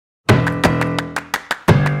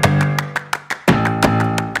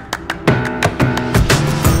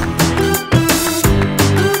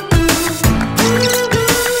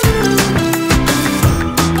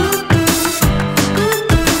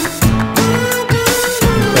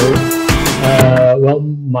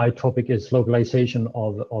my topic is localization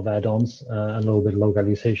of add-ons, a little bit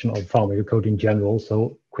localization of FileMaker code in general.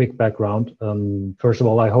 So quick background. First of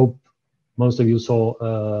all, I hope most of you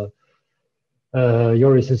saw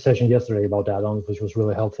Joris' session yesterday about add-ons, which was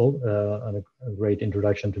really helpful and a great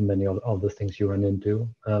introduction to many of the things you ran into.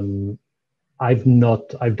 I've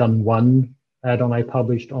done one add-on I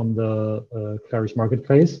published on the Claris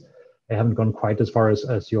marketplace. I haven't gone quite as far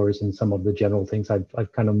as yours in some of the general things.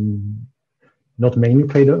 I've kind of not mainly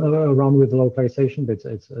played around with the localization, but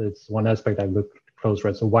it's one aspect I've looked closer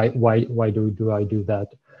at. So why do I do that,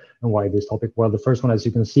 and why this topic? Well, the first one, as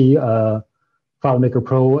you can see, FileMaker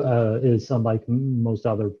Pro is, unlike most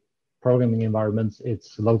other programming environments,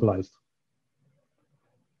 it's localized.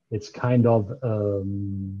 It's kind of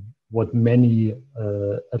what many,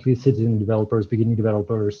 at least citizen developers, beginning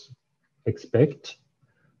developers expect.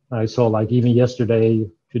 I saw, like, even yesterday,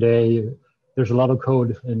 today, there's a lot of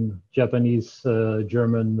code in Japanese,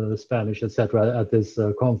 German, Spanish, etc. at this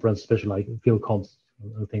conference, especially like field comps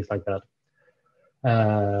and things like that.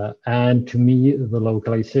 And to me, the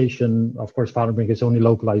localization, of course, FileMaker is only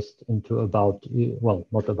localized into about, well,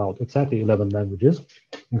 not about, exactly 11 languages,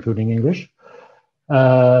 including English.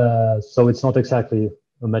 So it's not exactly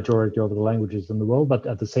a majority of the languages in the world, but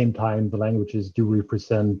at the same time, the languages do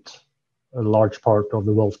represent a large part of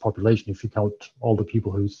the world's population, if you count all the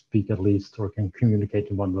people who speak at least or can communicate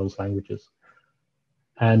in one of those languages.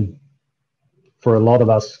 And for a lot of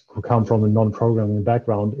us who come from a non-programming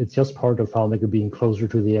background, it's just part of FileMaker being closer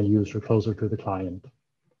to the end user, closer to the client,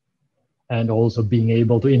 and also being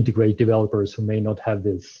able to integrate developers who may not have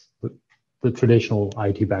this, the traditional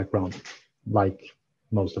IT background, like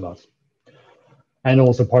most of us. And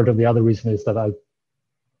also part of the other reason is that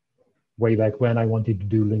way back when I wanted to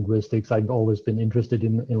do linguistics, I've always been interested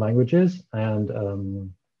in languages,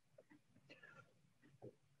 and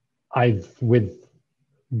I've, with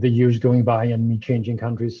the years going by and me changing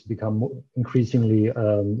countries, become increasingly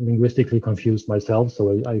linguistically confused myself.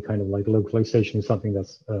 So I kind of like localization is something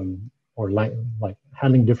that's, or like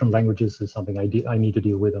handling different languages is something I need to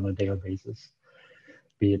deal with on a daily basis,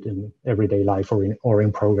 be it in everyday life or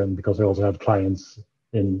in program, because I also have clients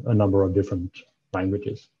in a number of different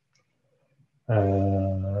languages.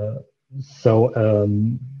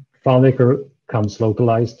 FileMaker comes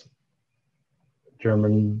localized.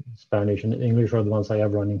 German, Spanish, and English are the ones I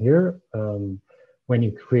have running here. When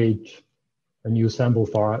you create a new sample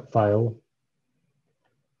file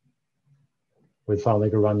with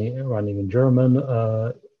FileMaker running in German,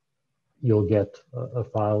 you'll get a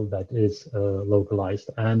file that is localized.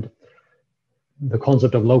 And the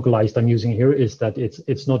concept of localized I'm using here is that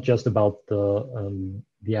it's not just about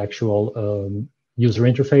the actual user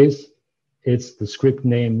interface. It's the script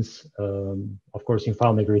names. Of course, in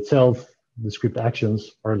FileMaker itself, the script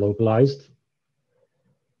actions are localized.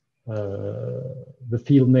 The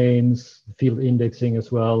field names, the field indexing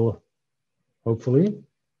as well, hopefully.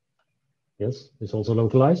 Yes, it's also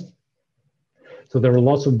localized. So there are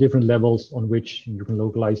lots of different levels on which you can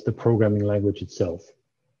localize the programming language itself.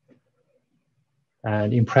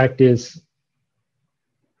 And in practice,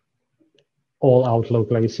 all-out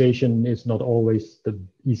localization is not always the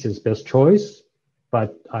easiest, best choice,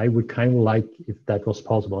 but I would kind of like if that was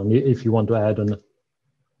possible. And if you want to add an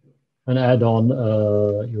add-on,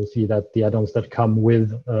 you'll see that the add-ons that come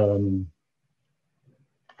with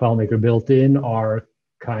FileMaker built in are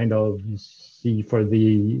kind of, you see, for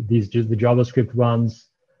the JavaScript ones,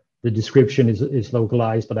 the description is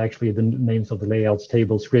localized, but actually the names of the layouts,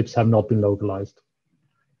 tables, scripts have not been localized.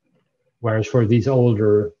 Whereas for these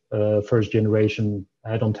older first generation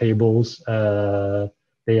add-on tables,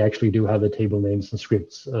 they actually do have the table names and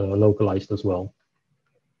scripts localized as well.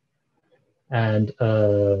 And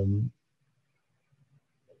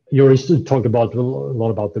Joris talked about a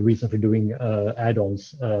lot about the reason for doing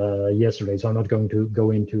add-ons yesterday, so I'm not going to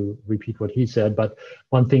go into repeat what he said, but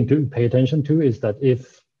one thing to pay attention to is that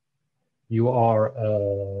if you are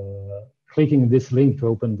clicking this link to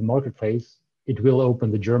open the marketplace, it will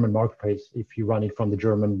open the German marketplace if you run it from the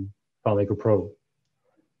German FileMaker Pro.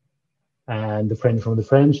 And the French from the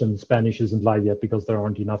French, and the Spanish isn't live yet because there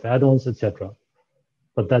aren't enough add-ons, etc.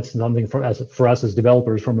 But that's something for us as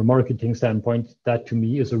developers from a marketing standpoint, that to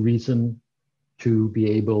me is a reason to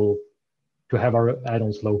be able to have our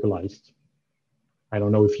add-ons localized. I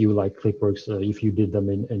don't know if you like ClickWorks, if you did them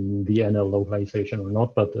in the NL localization or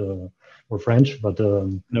not, but or French, but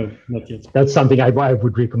no, not yet. That's something I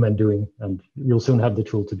would recommend doing, and you'll soon have the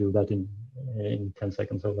tool to do that in 10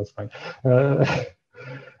 seconds, so that's fine.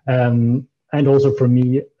 And also for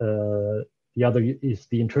me, the other is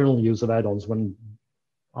the internal use of add-ons. When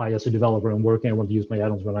I, as a developer, am working. I want to use my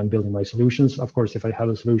add-ons when I'm building my solutions. Of course, if I have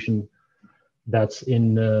a solution that's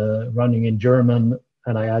in running in German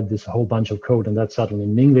and I add this whole bunch of code and that's suddenly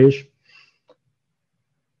in English,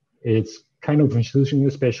 it's kind of confusing,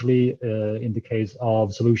 especially in the case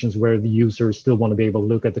of solutions where the users still want to be able to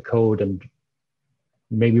look at the code and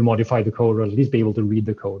maybe modify the code, or at least be able to read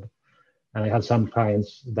the code. And I have some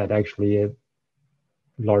clients that actually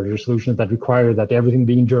larger solutions that require that everything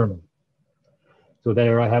be in German. So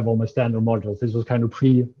there I have all my standard modules. This was kind of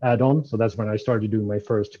pre-add-on. So that's when I started doing my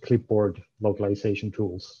first clipboard localization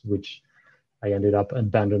tools, which I ended up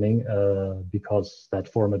abandoning because that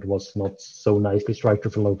format was not so nicely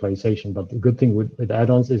structured for localization. But the good thing with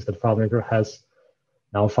add-ons is that FileMaker has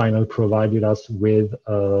now finally provided us with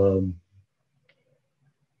a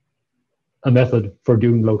method for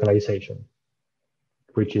doing localization,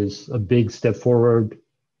 which is a big step forward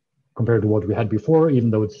compared to what we had before,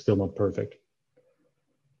 even though it's still not perfect.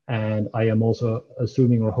 And I am also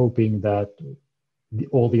assuming or hoping that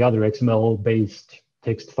all the other XML-based,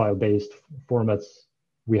 text file-based formats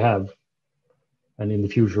we have, and in the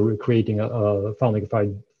future we're creating a FileMaker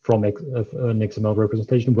file from an XML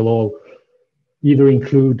representation, will all either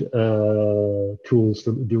include tools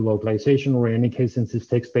to do localization, or in any case, since it's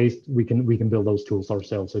text-based, we can build those tools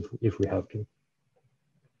ourselves if we have to.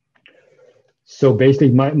 So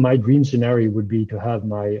basically, my dream scenario would be to have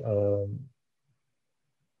my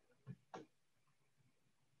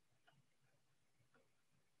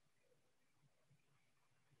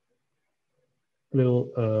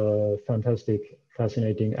little fantastic,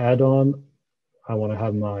 fascinating add-on. I want to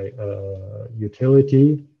have my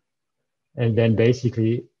utility. And then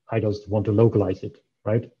basically, I just want to localize it,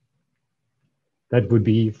 right? That would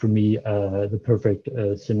be, for me, the perfect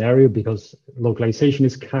scenario, because localization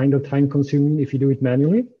is kind of time consuming if you do it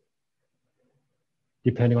manually,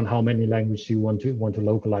 depending on how many languages you want to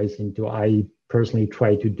localize into. I personally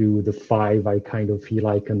try to do the 5 I kind of feel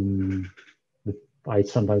I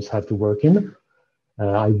sometimes have to work in.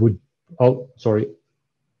 I would, oh, sorry.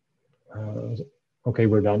 Okay,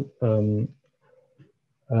 we're done.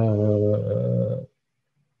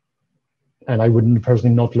 And I wouldn't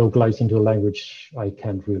personally not localize into a language I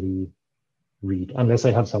can't really read, unless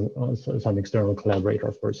I have some external collaborator,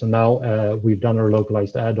 of course. So now we've done our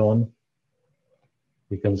localized add-on.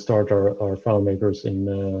 We can start our FileMakers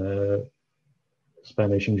in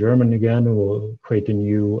Spanish and German again. We'll create a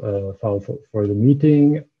new file for the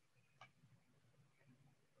meeting.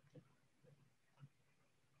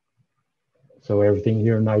 So everything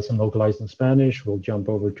here nice and localized in Spanish. We'll jump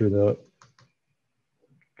over to the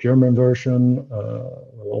German version.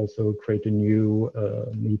 We'll also create a new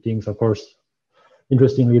meetings. Of course,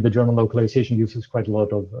 interestingly, the German localization uses quite a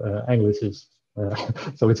lot of anglicisms.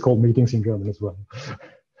 So it's called meetings in German as well.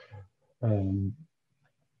 And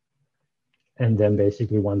then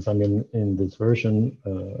basically, once I'm in this version,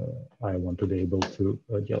 I want to be able to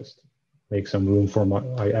just make some room for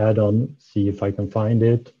my add-on, see if I can find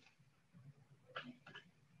it.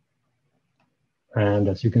 And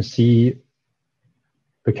as you can see,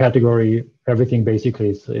 the category, everything basically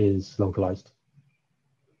is localized.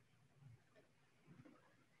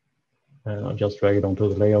 And I'll just drag it onto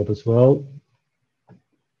the layout as well.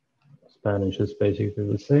 Spanish is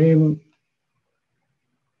basically the same.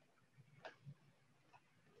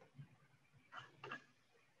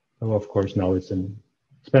 So of course, now it's in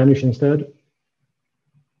Spanish instead.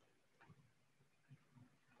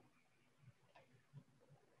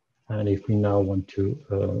 And if we now want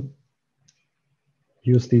to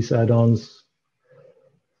use these add-ons,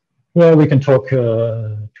 well, we can talk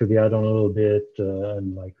to the add-on a little bit,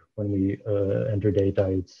 and like when we enter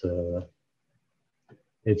data,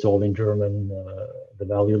 it's all in German, the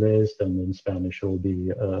value list, and in Spanish it will be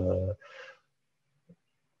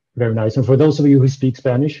very nice. And for those of you who speak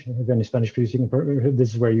Spanish, any Spanish speaking, this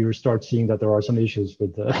is where you start seeing that there are some issues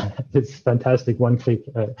with this fantastic one-click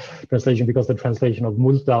translation, because the translation of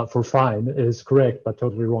multa for fine is correct, but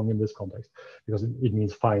totally wrong in this context, because it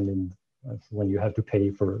means fine when you have to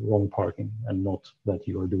pay for wrong parking, and not that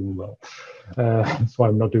you are doing well. So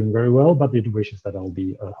I'm not doing very well, but it wishes that I'll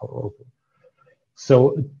be open.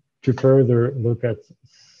 So to further look at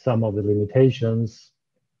some of the limitations,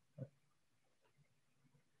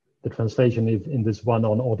 the translation is in this one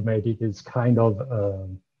on automatic is kind of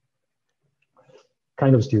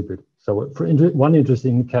stupid. So one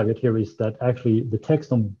interesting caveat here is that actually the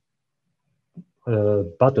text on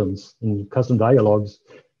buttons in custom dialogues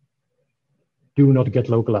do not get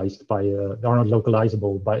localized by, are not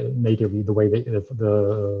localizable by natively the way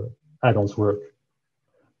the add-ons work.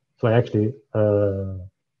 So I actually,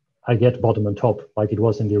 I get bottom and top like it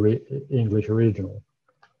was in the English original.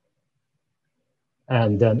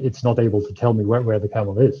 and then it's not able to tell me where the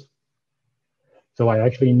camel is. So I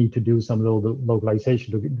actually need to do some little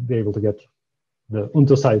localization to be able to get the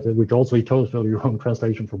Unterseite, which also a totally wrong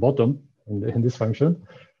translation for bottom in this function,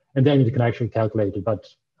 and then it can actually calculate it. But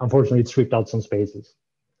unfortunately, it stripped out some spaces.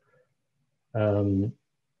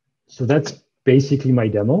 So that's basically my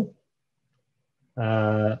demo.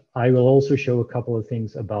 I will also show a couple of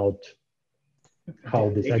things about how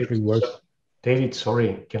this actually works. David,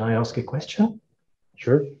 sorry, can I ask a question?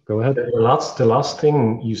 Sure, go ahead. The last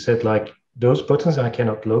thing you said, like those buttons I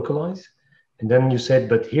cannot localize, and then you said,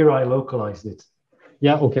 but here I localized it.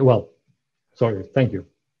 Yeah, okay, well, sorry, thank you.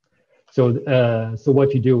 So, so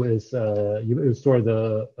what you do is you store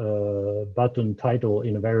the button title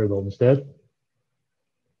in a variable instead.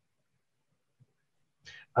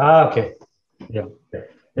 Ah, okay. Yeah.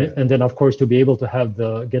 And then, of course, to be able to have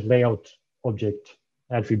the get layout object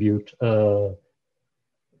attribute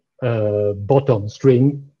bottom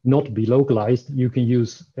string not be localized, you can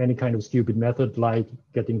use any kind of stupid method like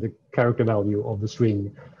getting the character value of the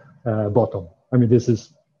string bottom. I mean, this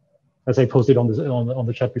is, as I posted on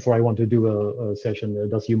the chat before, I want to do a session,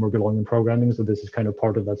 does humor belong in programming? So this is kind of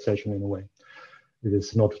part of that session in a way. It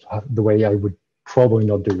is not the way I would probably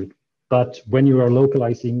not do it. But when you are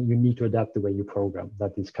localizing, you need to adapt the way you program.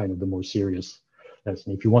 That is kind of the more serious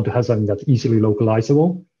lesson. If you want to have something that's easily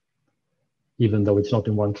localizable, even though it's not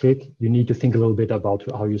in one click, you need to think a little bit about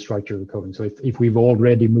how you structure the coding. So if we've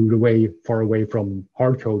already moved far away from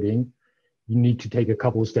hard coding, you need to take a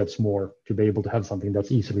couple of steps more to be able to have something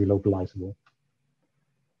that's easily localizable.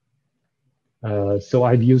 So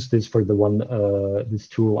I've used this for the one, this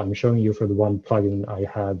tool I'm showing you for the one plugin I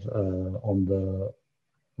have on the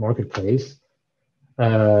marketplace,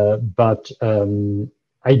 but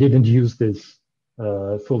I didn't use this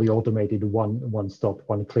fully automated one-stop,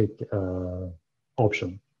 one-click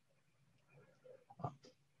option.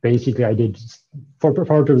 Basically, I did for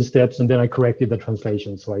part of the steps, and then I corrected the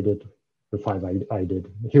translation. So I did the 5 I did.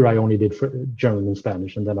 Here I only did for German and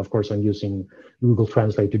Spanish, and then of course I'm using Google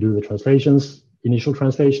Translate to do the translations, initial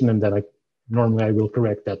translation, and then normally I will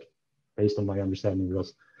correct that based on my understanding,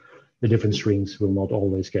 because the different strings will not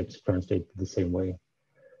always get translated the same way.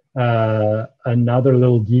 Another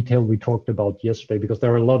little detail we talked about yesterday, because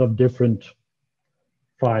there are a lot of different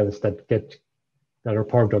files that are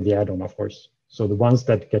part of the add-on, of course. So the ones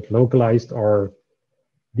that get localized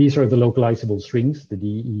these are the localizable strings, the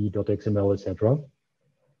de.xml, etc.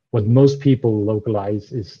 What most people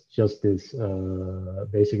localize is just this,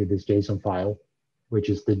 basically this JSON file, which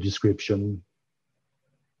is the description.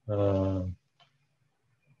 So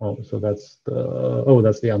that's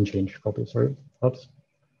the unchanged copy, sorry. Oops.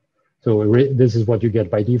 So this is what you get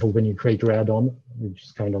by default when you create your add-on, which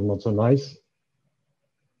is kind of not so nice.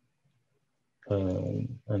 And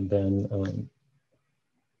then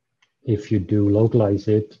if you do localize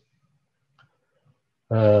it,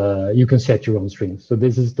 you can set your own strings. So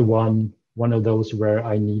this is the one of those where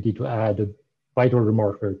I needed to add a byte order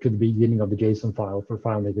marker to the beginning of the JSON file for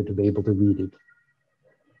FileMaker to be able to read it.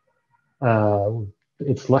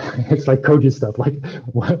 It's like coding stuff. Like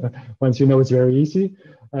once you know, it's very easy,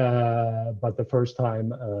 but the first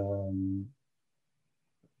time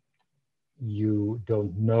you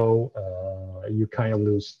don't know, you kind of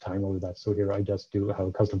lose time over that. So here I just have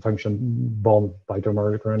a custom function bomb byte order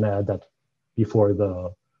marker and add that before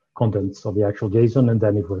the contents of the actual JSON, and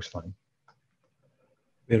then it works fine.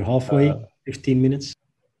 We're halfway, 15 minutes.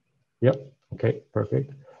 Yep, okay,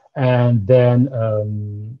 perfect. And then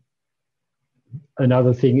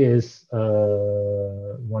another thing is,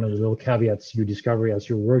 one of the little caveats you discover as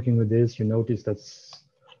you're working with this, you notice that's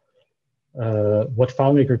what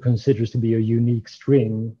FileMaker considers to be a unique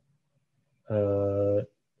string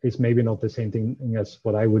is maybe not the same thing as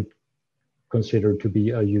what I would consider to be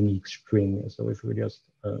a unique string. So if we just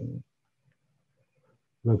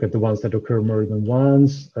look at the ones that occur more than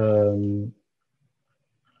once,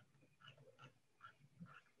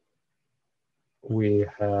 we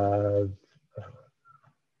have,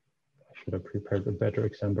 I should have prepared a better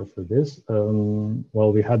example for this.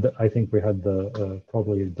 Well, we had, I think we had the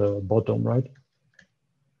probably the bottom, right?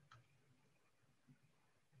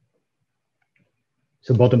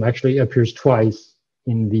 So bottom actually appears twice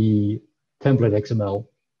in the template XML,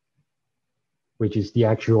 which is the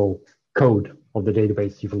actual code of the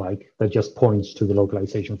database, if you like, that just points to the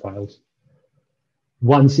localization files.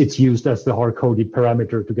 Once it's used as the hard-coded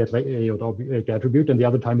parameter to get layout object attribute, and the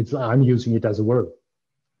other time I'm using it as a verb.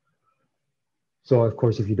 So of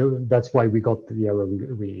course, if you do, that's why we got the error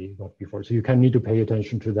we got before. So you kind of need to pay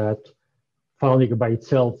attention to that. FileMaker by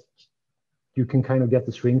itself, you can kind of get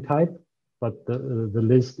the string type, but the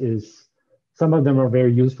list is some of them are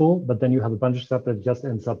very useful, but then you have a bunch of stuff that just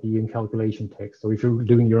ends up being calculation text. So if you're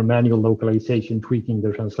doing your manual localization, tweaking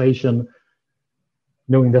the translation,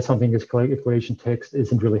 knowing that something is calculation text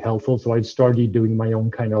isn't really helpful. So I started doing my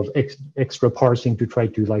own kind of extra parsing to try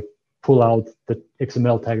to like pull out the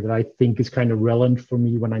XML tag that I think is kind of relevant for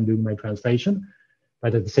me when I'm doing my translation.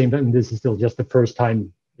 But at the same time, this is still just the first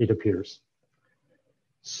time it appears.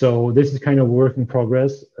 So this is kind of work in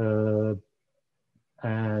progress.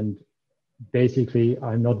 And basically,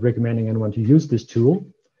 I'm not recommending anyone to use this tool,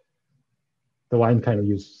 though I'm kind of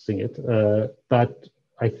using it. But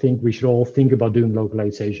I think we should all think about doing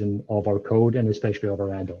localization of our code and especially of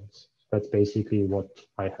our add-ons. That's basically what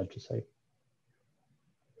I had to say.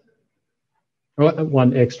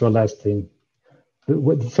 One extra last thing.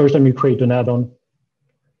 The first time you create an add-on,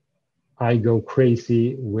 I go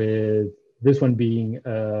crazy with this one being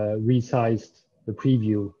resized. The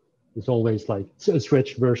preview is always like a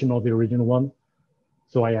stretched version of the original one.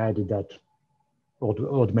 So I added that,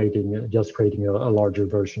 automating, just creating a larger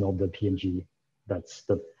version of the PNG. That's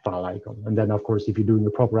the file icon. And then, of course, if you're doing a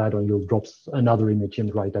proper add-on, you'll drop another image in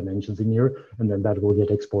the right dimensions in here, and then that will get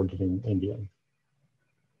exported in the end.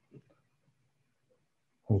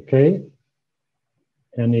 Okay.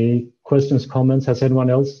 Any questions, comments? Has anyone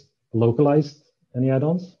else localized any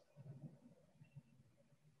add-ons?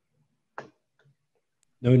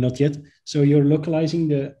 No, not yet. So you're localizing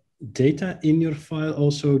the data in your file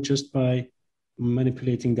also just by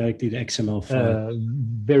manipulating directly the XML file?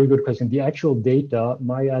 Very good question. The actual data,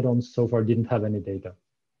 my add-ons so far didn't have any data.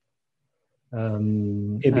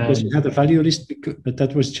 Because it had a value list, but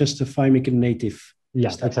that was just a FileMaker native.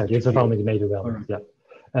 Yeah, exactly. It's a FileMaker native element. Right.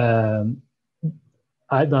 Yeah.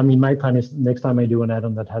 I mean, my plan is next time I do an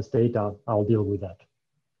add-on that has data, I'll deal with that.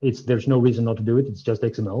 There's no reason not to do it. It's just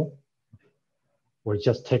XML, or it's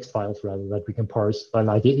just text files rather that we can parse. But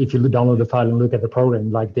like if you download the file and look at the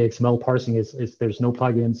program, like the XML parsing is there's no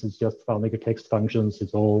plugins. It's just FileMaker text functions.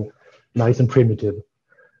 It's all nice and primitive.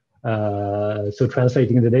 So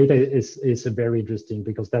translating the data is very interesting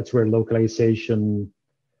because that's where localization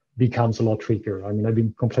becomes a lot trickier. I mean, I've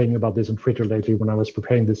been complaining about this on Twitter lately. When I was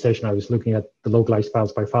preparing this session, I was looking at the localized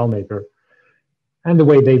files by FileMaker. And the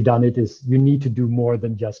way they've done it is you need to do more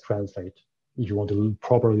than just translate if you want to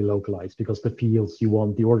properly localize, because the fields you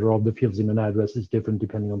want, the order of the fields in an address is different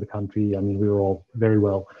depending on the country. I mean, we were all very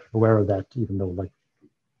well aware of that, even though like.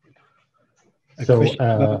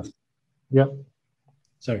 Yeah.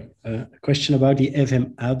 Sorry, a question about the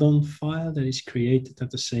FM add-on file that is created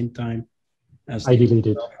at the same time as I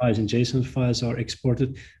deleted files and JSON files are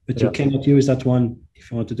exported, but you cannot use that one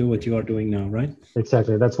if you want to do what you are doing now, right?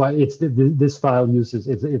 Exactly. That's why this file uses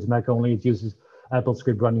it's Mac only. It uses Apple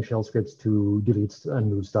script running shell scripts to delete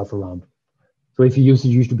and move stuff around. So if you use it,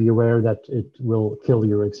 you should be aware that it will kill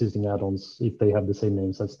your existing add-ons if they have the same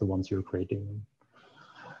names as the ones you're creating.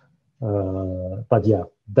 But yeah,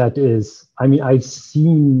 that is. I mean, I've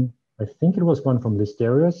seen. I think it was one from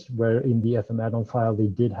Listerius, where in the FM add-on file, they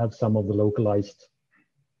did have some of the localized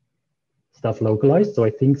stuff localized. So I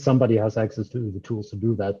think somebody has access to the tools to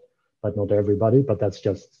do that, but not everybody. But that's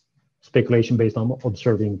just speculation based on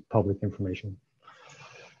observing public information.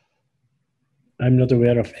 I'm not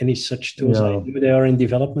aware of any such tools. Yeah. I know they are in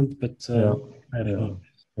development, but yeah.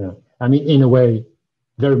 I mean, in a way,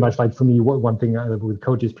 very much like for me, one thing with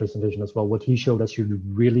Cody's presentation as well, what he showed us should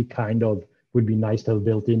really kind of would be nice to have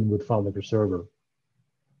built in with FileMaker Server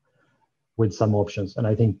with some options. And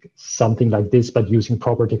I think something like this, but using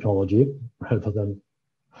proper technology rather than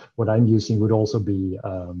what I'm using would also be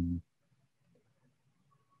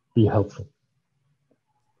helpful.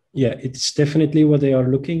 Yeah, it's definitely what they are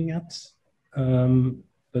looking at,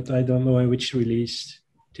 but I don't know in which release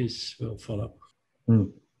this will follow. We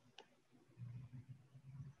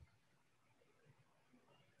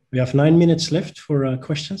have 9 minutes left for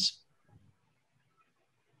questions.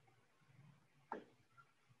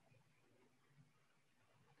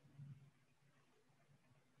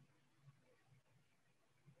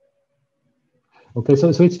 Okay, so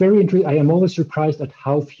it's very interesting. I am always surprised at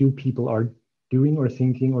how few people are doing or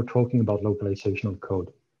thinking or talking about localization of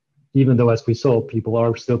code, even though, as we saw, people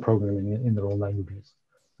are still programming in their own languages.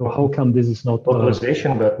 So how come this is not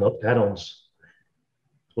localization, but not add-ons?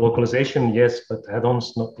 Localization, yes, but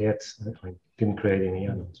add-ons not yet. I didn't create any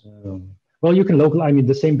add-ons. Well, you can localize. I mean,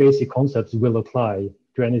 the same basic concepts will apply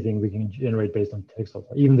to anything we can generate based on text,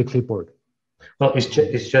 even the clipboard. Well,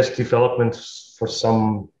 it's just development for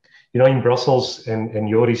some. You know, in Brussels, and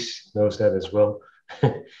Joris knows that as well,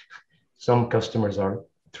 some customers are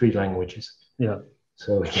 3 languages. Yeah.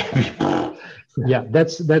 So yeah,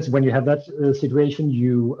 that's when you have that situation,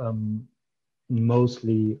 you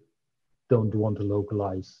mostly don't want to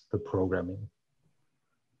localize the programming.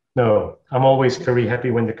 No, I'm always very happy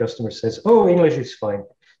when the customer says, "Oh, English is fine."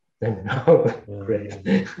 Then no, great.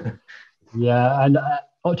 Yeah, and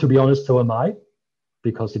to be honest, so am I,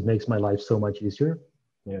 because it makes my life so much easier.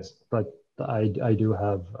 Yes, but I do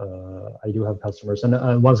have customers,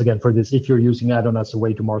 and once again, for this, if you're using add-on as a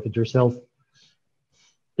way to market yourself,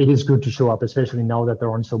 it is good to show up, especially now that there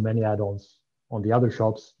aren't so many add-ons on the other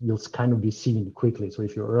shops. You'll kind of be seen quickly. So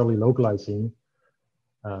if you're early localizing,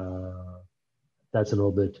 that's a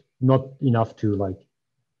little bit not enough to like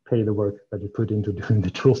pay the work that you put into doing the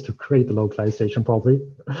tools to create the localization properly.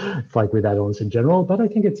 It's like with add-ons in general, but I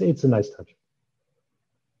think it's a nice touch.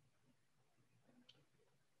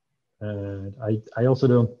 And I also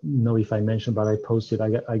don't know if I mentioned, but I posted.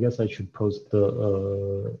 I guess I should post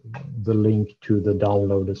the link to the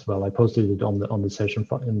download as well. I posted it on the session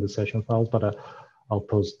in the session files, but I'll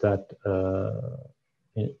post that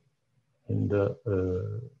in the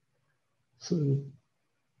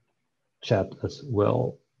chat as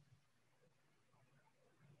well.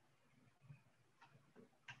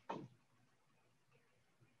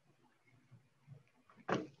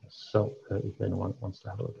 So if anyone wants to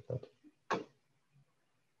have a look at that.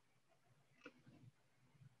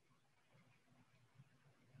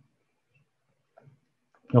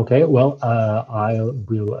 Okay, well, I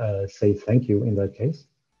will say thank you in that case.